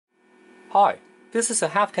Hi, this is a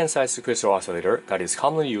half-can-sized crystal oscillator that is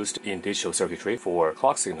commonly used in digital circuitry for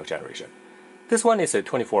clock signal generation. This one is a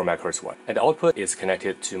 24 MHz one, and the output is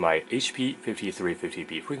connected to my HP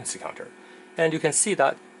 5350B frequency counter. And you can see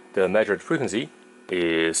that the measured frequency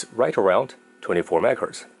is right around 24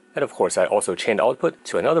 MHz. And of course, I also chained the output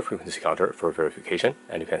to another frequency counter for verification,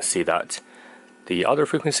 and you can see that the other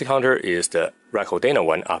frequency counter is the Rubidium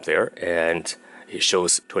one up there, and it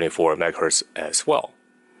shows 24 MHz as well.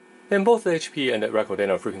 And both the HP and the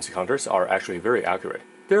Rubidium frequency counters are actually very accurate.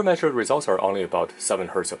 Their measured results are only about 7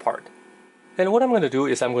 Hz apart. And what I'm going to do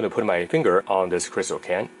is I'm going to put my finger on this crystal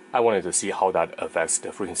can. I wanted to see how that affects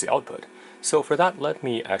the frequency output. So for that, let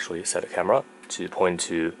me actually set a camera to point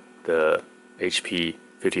to the HP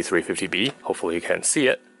 5350B. Hopefully you can see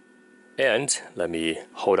it. And let me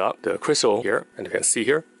hold up the crystal here, and you can see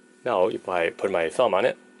here. Now if I put my thumb on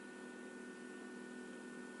it,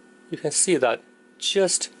 you can see that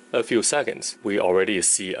just a few seconds, we already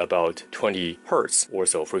see about 20 Hz or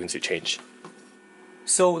so frequency change.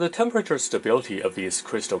 So the temperature stability of these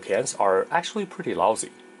crystal cans are actually pretty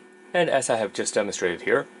lousy. And as I have just demonstrated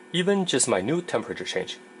here, even just minute temperature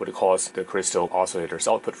change would cause the crystal oscillator's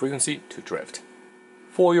output frequency to drift.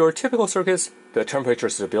 For your typical circuits, the temperature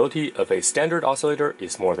stability of a standard oscillator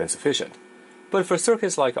is more than sufficient. But for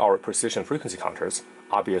circuits like our precision frequency counters,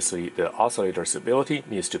 obviously the oscillator stability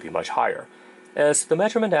needs to be much higher, as the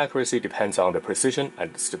measurement accuracy depends on the precision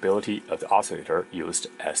and stability of the oscillator used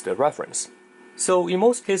as the reference. So in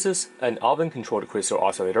most cases, an oven-controlled crystal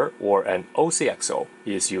oscillator, or an OCXO,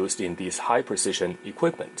 is used in these high-precision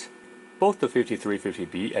equipment. Both the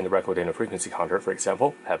 5350B and the Rubidium frequency counter, for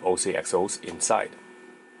example, have OCXOs inside.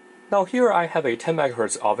 Now here I have a 10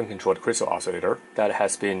 MHz oven-controlled crystal oscillator that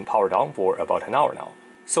has been powered on for about an hour now,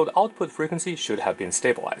 so the output frequency should have been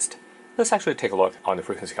stabilized. Let's actually take a look on the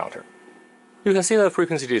frequency counter. You can see the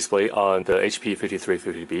frequency display on the HP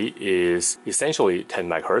 5350B is essentially 10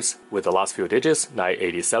 MHz, with the last few digits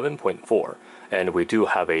 987.4, and we do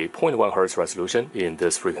have a 0.1 Hz resolution in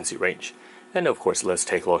this frequency range. And of course, let's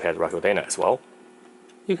take a look at Rubidium as well.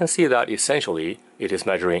 You can see that essentially it is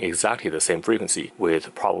measuring exactly the same frequency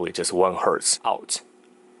with probably just 1 Hz out.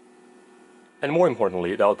 And more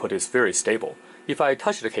importantly, the output is very stable. If I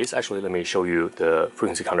touch the case, actually let me show you the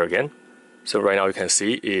frequency counter again. So right now you can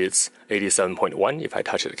see it's 87.1 if I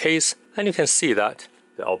touch the case, and you can see that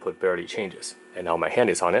the output barely changes. And now my hand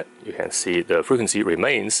is on it, you can see the frequency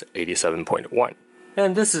remains 87.1.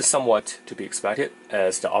 And this is somewhat to be expected,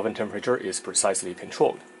 as the oven temperature is precisely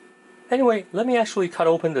controlled. Anyway, let me actually cut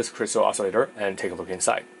open this crystal oscillator and take a look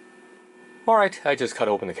inside. Alright, I just cut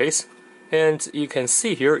open the case. And you can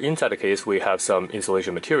see here inside the case we have some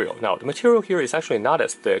insulation material. Now the material here is actually not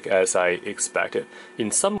as thick as I expected.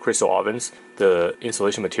 In some crystal ovens, the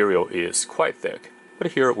insulation material is quite thick,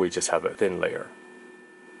 but here we just have a thin layer.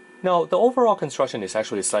 Now the overall construction is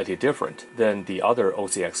actually slightly different than the other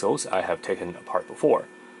OCXOs I have taken apart before.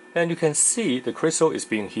 And you can see the crystal is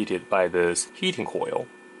being heated by this heating coil.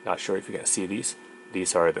 Not sure if you can see these.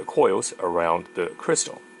 These are the coils around the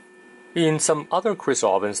crystal. In some other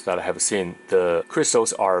crystal ovens that I have seen, the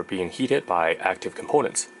crystals are being heated by active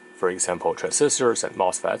components, for example transistors and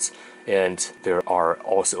MOSFETs, and there are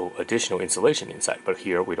also additional insulation inside, but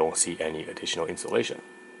here we don't see any additional insulation.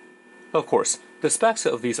 Of course, the specs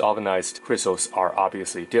of these ovenized crystals are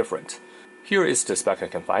obviously different. Here is the spec I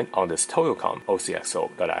can find on this TOYOCOM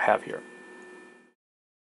OCXO that I have here.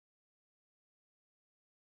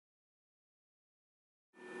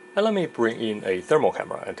 And let me bring in a thermal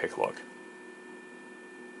camera and take a look.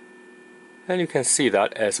 And you can see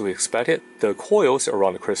that, as we expected, the coils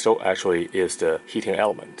around the crystal actually is the heating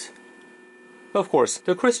element. Of course,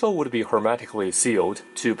 the crystal would be hermetically sealed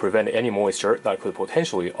to prevent any moisture that could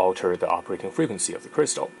potentially alter the operating frequency of the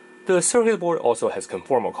crystal. The circuit board also has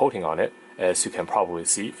conformal coating on it, as you can probably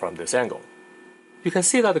see from this angle. You can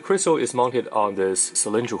see that the crystal is mounted on this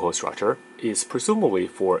cylindrical structure, is presumably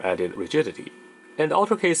for added rigidity. And the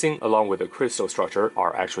outer casing along with the crystal structure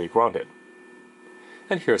are actually grounded.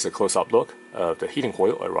 And here's a close-up look of the heating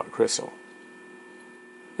coil around the crystal.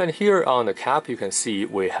 And here on the cap you can see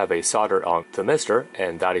we have a solder-on thermistor,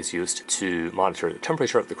 and that is used to monitor the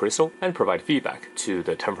temperature of the crystal and provide feedback to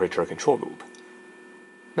the temperature control loop.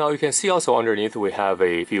 Now you can see also underneath we have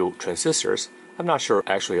a few transistors. I'm not sure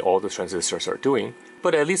actually all the transistors are doing,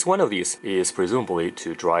 but at least one of these is presumably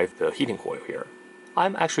to drive the heating coil here.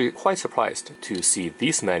 I'm actually quite surprised to see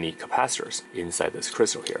these many capacitors inside this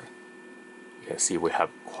crystal here. You can see we have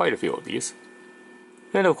quite a few of these.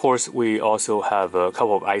 And of course, we also have a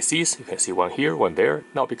couple of ICs. You can see one here, one there.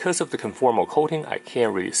 Now, because of the conformal coating, I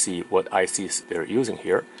can't really see what ICs they're using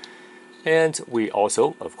here. And we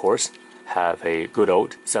also, of course, have a good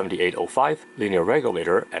old 7805 linear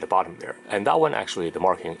regulator at the bottom there, and that one actually the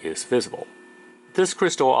marking is visible. This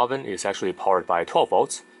crystal oven is actually powered by 12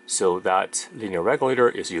 volts, so that linear regulator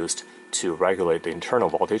is used to regulate the internal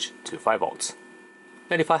voltage to 5 volts.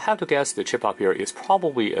 And if I have to guess, the chip up here is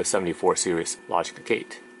probably a 74 series logic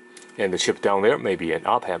gate, and the chip down there may be an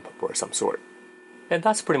op amp or some sort. And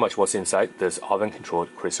that's pretty much what's inside this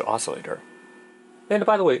oven-controlled crystal oscillator. And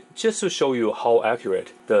by the way, just to show you how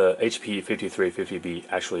accurate the HP5350B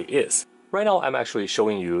actually is, right now I'm actually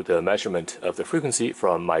showing you the measurement of the frequency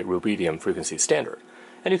from my Rubidium frequency standard.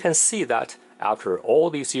 And you can see that after all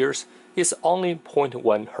these years, it's only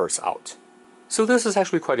 0.1 Hz out. So this is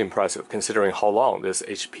actually quite impressive considering how long this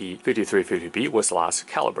HP5350B was last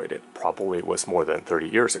calibrated, probably was more than 30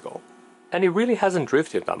 years ago. And it really hasn't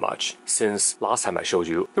drifted that much since last time I showed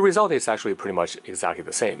you. The result is actually pretty much exactly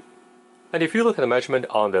the same. And if you look at the measurement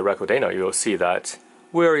on the record data, you'll see that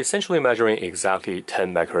we're essentially measuring exactly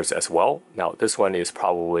 10 MHz as well. Now this one is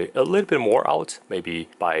probably a little bit more out, maybe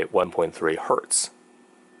by 1.3 Hz.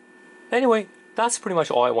 Anyway, that's pretty much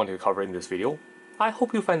all I wanted to cover in this video. I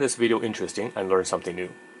hope you find this video interesting and learn something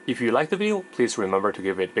new. If you liked the video, please remember to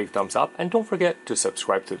give it a big thumbs up and don't forget to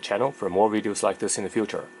subscribe to the channel for more videos like this in the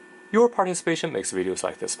future. Your participation makes videos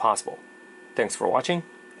like this possible. Thanks for watching,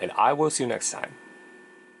 and I will see you next time.